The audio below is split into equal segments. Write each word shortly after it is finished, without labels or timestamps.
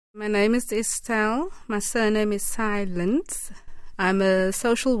My name is Estelle. My surname is Silence. I'm a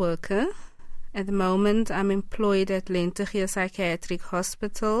social worker. At the moment, I'm employed at Lentegeur Psychiatric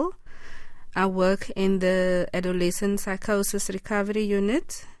Hospital. I work in the Adolescent Psychosis Recovery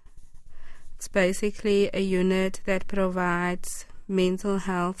Unit. It's basically a unit that provides mental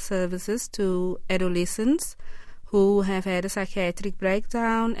health services to adolescents who have had a psychiatric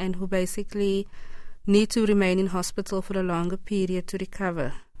breakdown and who basically need to remain in hospital for a longer period to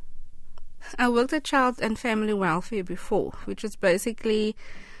recover. I worked at Child and Family Welfare before, which is basically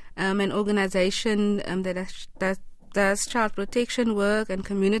an organization that does child protection work and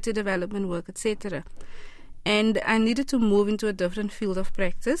community development work, etc. And I needed to move into a different field of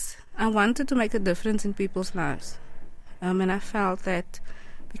practice. I wanted to make a difference in people's lives. And I felt that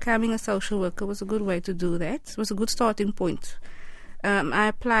becoming a social worker was a good way to do that. It was a good starting point. I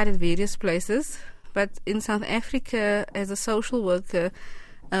applied at various places, but in South Africa, as a social worker,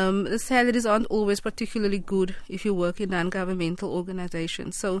 the salaries aren't always particularly good if you work in non-governmental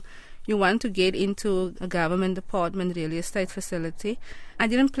organizations. So you want to get into a government department, really a state facility. I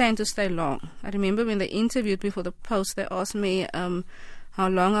didn't plan to stay long. I remember when they interviewed me for the post, they asked me how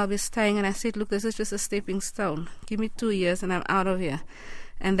long I'll be staying, and I said, look, this is just a stepping stone. Give me 2 years and I'm out of here.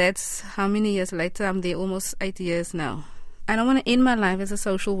 And that's how many years later. I'm there almost 8 years now. I don't want to end my life as a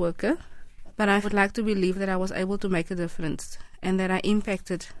social worker, but I would like to believe that I was able to make a difference and that I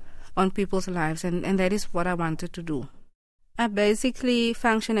impacted on people's lives, and that is what I wanted to do. I basically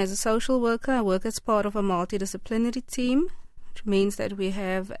function as a social worker. I work as part of a multidisciplinary team, which means that we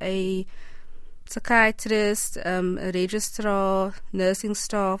have a psychiatrist, a registrar, nursing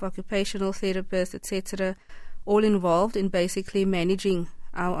staff, occupational therapists, etc., all involved in basically managing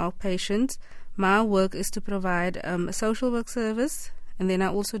our patients. My work is to provide a social work service, and then I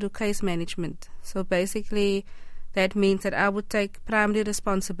also do case management. So basically, that means that I would take primary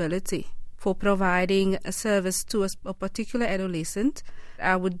responsibility for providing a service to a particular adolescent.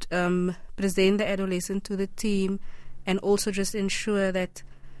 I would present the adolescent to the team and also just ensure that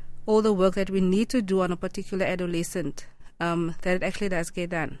all the work that we need to do on a particular adolescent, that it actually does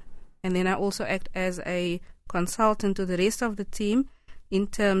get done. And then I also act as a consultant to the rest of the team in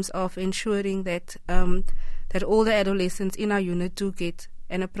terms of ensuring that that all the adolescents in our unit do get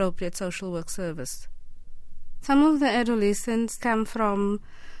an appropriate social work service. Some of the adolescents come from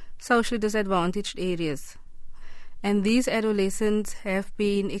socially disadvantaged areas, and these adolescents have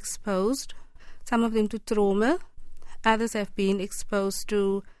been exposed, some of them to trauma, others have been exposed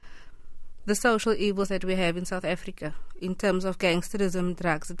to the social evils that we have in South Africa in terms of gangsterism,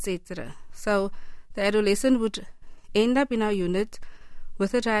 drugs, etc. So the adolescent would end up in our unit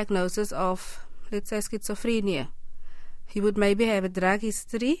with a diagnosis of, let's say, schizophrenia. He would maybe have a drug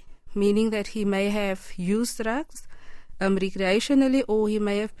history, meaning that he may have used drugs recreationally, or he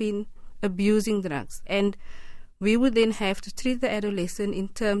may have been abusing drugs. And we would then have to treat the adolescent in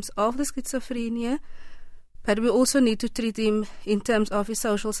terms of the schizophrenia, but we also need to treat him in terms of his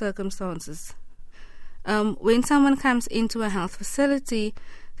social circumstances. When someone comes into a health facility,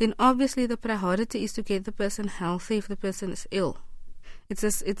 then obviously the priority is to get the person healthy if the person is ill.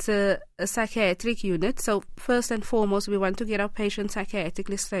 It's a psychiatric unit, so first and foremost, we want to get our patients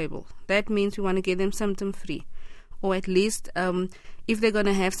psychiatrically stable. That means we want to get them symptom-free, or at least if they're going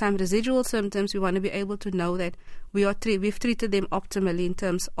to have some residual symptoms, we want to be able to know that we've treated them optimally in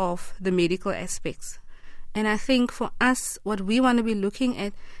terms of the medical aspects. And I think for us, what we want to be looking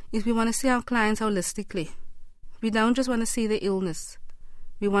at is we want to see our clients holistically. We don't just want to see the illness.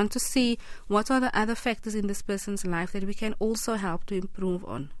 We want to see what are the other factors in this person's life that we can also help to improve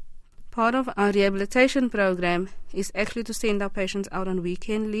on. Part of our rehabilitation program is actually to send our patients out on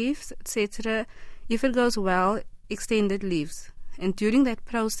weekend leaves, etc. If it goes well, extended leaves. And during that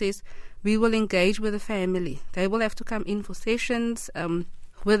process, we will engage with the family. They will have to come in for sessions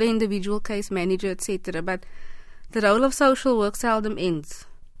with the individual case manager, etc. But the role of social work seldom ends,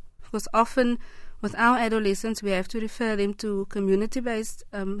 because often with our adolescents, we have to refer them to community-based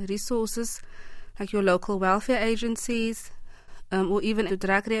resources like your local welfare agencies or even to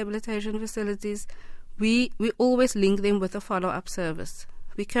drug rehabilitation facilities. We always link them with a follow-up service.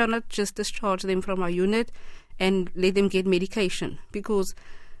 We cannot just discharge them from our unit and let them get medication, because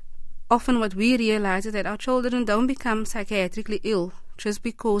often what we realize is that our children don't become psychiatrically ill just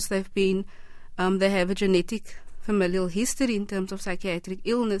because they have a genetic familial history in terms of psychiatric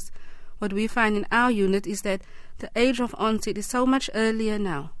illness. What we find in our unit is that the age of onset is so much earlier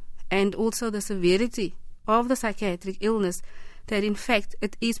now, and also the severity of the psychiatric illness, that in fact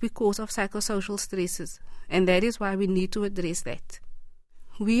it is because of psychosocial stresses, and that is why we need to address that.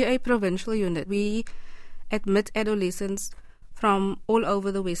 We are a provincial unit. We admit adolescents from all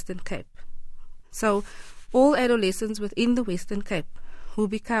over the Western Cape. So all adolescents within the Western Cape who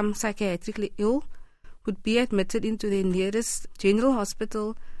become psychiatrically ill would be admitted into the nearest general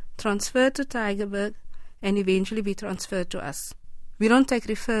hospital, transferred to Tygerberg, and eventually be transferred to us. We don't take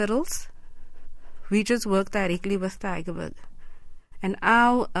referrals. We just work directly with Tygerberg. And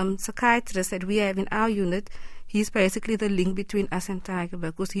our psychiatrist that we have in our unit, he's basically the link between us and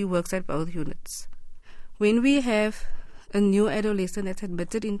Tygerberg because he works at both units. When we have a new adolescent that's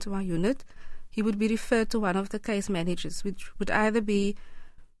admitted into our unit, he would be referred to one of the case managers, which would either be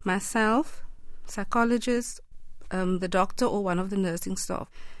myself, psychologist, the doctor, or one of the nursing staff.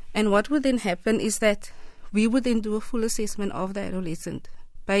 And what would then happen is that we would then do a full assessment of the adolescent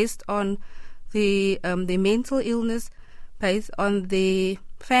based on the mental illness, based on the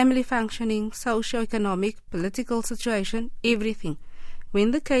family functioning, socio-economic, political situation, everything.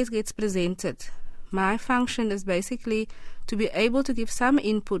 When the case gets presented, my function is basically to be able to give some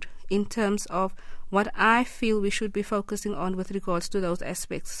input in terms of what I feel we should be focusing on with regards to those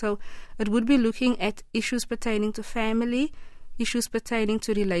aspects. So it would be looking at issues pertaining to family, issues pertaining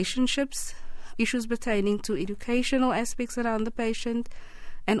to relationships, issues pertaining to educational aspects around the patient,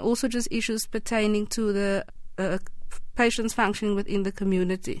 and also just issues pertaining to the patient's functioning within the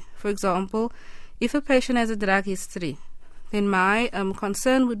community. For example, if a patient has a drug history, then my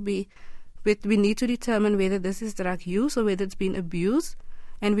concern would be we need to determine whether this is drug use or whether it's been abused,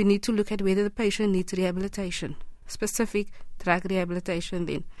 and we need to look at whether the patient needs rehabilitation, specific drug rehabilitation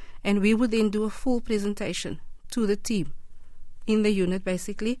then. And we would then do a full presentation to the team in the unit,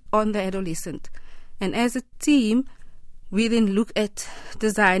 basically, on the adolescent. And as a team, we then look at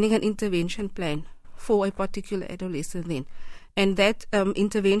designing an intervention plan for a particular adolescent then. And that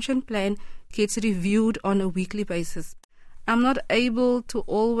intervention plan gets reviewed on a weekly basis. I'm not able to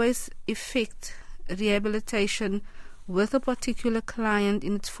always effect rehabilitation with a particular client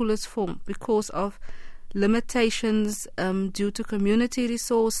in its fullest form because of limitations due to community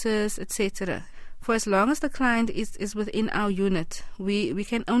resources, etc. For as long as the client is within our unit, we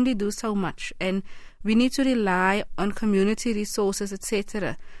can only do so much, and we need to rely on community resources,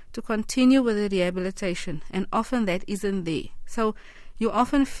 etc., to continue with the rehabilitation, and often that isn't there. So you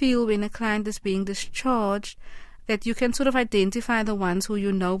often feel when a client is being discharged that you can sort of identify the ones who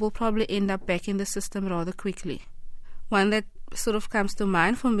you know will probably end up back in the system rather quickly. One that sort of comes to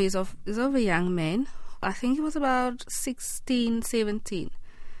mind for me is of a young man. I think he was about 16, 17.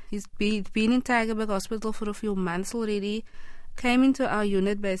 He's been in Tygerberg Hospital for a few months already. Came into our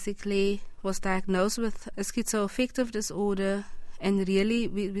unit basically, was diagnosed with a schizoaffective disorder, and really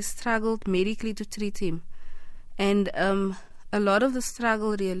we struggled medically to treat him. And a lot of the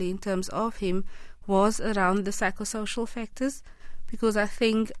struggle really in terms of him was around the psychosocial factors, because I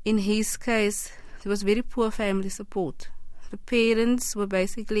think in his case there was very poor family support. The parents were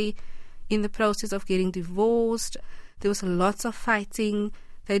basically in the process of getting divorced. There was lots of fighting.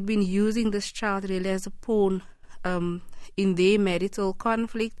 They'd been using this child really as a pawn in their marital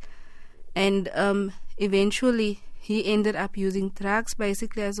conflict, and eventually he ended up using drugs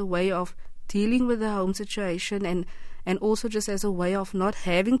basically as a way of dealing with the home situation, and also just as a way of not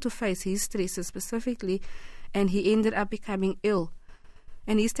having to face his stresses specifically, and he ended up becoming ill.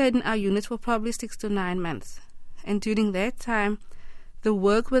 And he stayed in our unit for probably 6 to 9 months. And during that time, the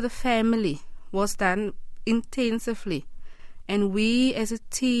work with the family was done intensively. And we as a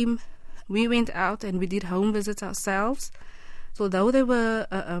team, we went out and we did home visits ourselves. So though they were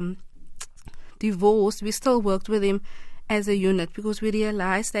divorced, we still worked with them as a unit, because we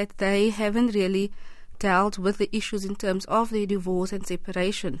realized that they haven't really dealt with the issues in terms of their divorce and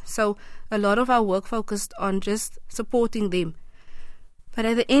separation. So a lot of our work focused on just supporting them. But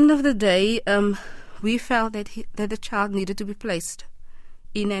at the end of the day, we felt that the child needed to be placed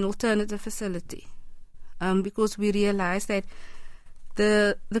in an alternative facility, because we realized that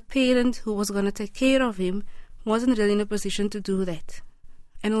the parent who was going to take care of him wasn't really in a position to do that.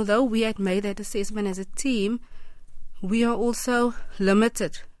 And although we had made that assessment as a team, we are also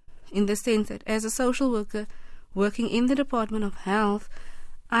limited in the sense that as a social worker working in the Department of Health,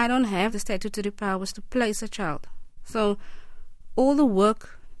 I don't have the statutory powers to place a child. So all the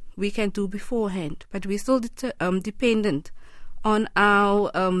work we can do beforehand, but we're still dependent on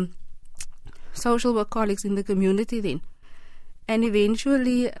our social work colleagues in the community then. And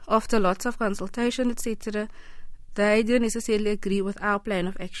eventually, after lots of consultation, etc., they didn't necessarily agree with our plan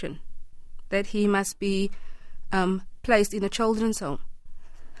of action, that he must be placed in a children's home.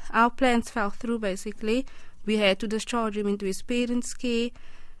 Our plans fell through basically. We had to discharge him into his parents' care.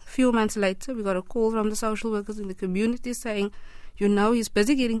 A few months later, we got a call from the social workers in the community saying, You know he's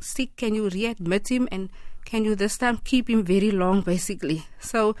busy getting sick. Can you readmit him? And can you this time keep him very long, basically?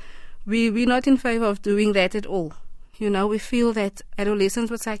 So we're not in favor of doing that at all. You know, we feel that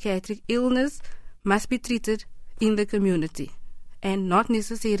adolescents with psychiatric illness must be treated in the community and not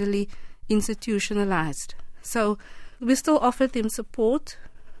necessarily institutionalized. So we still offered them support,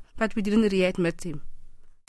 but we didn't readmit him.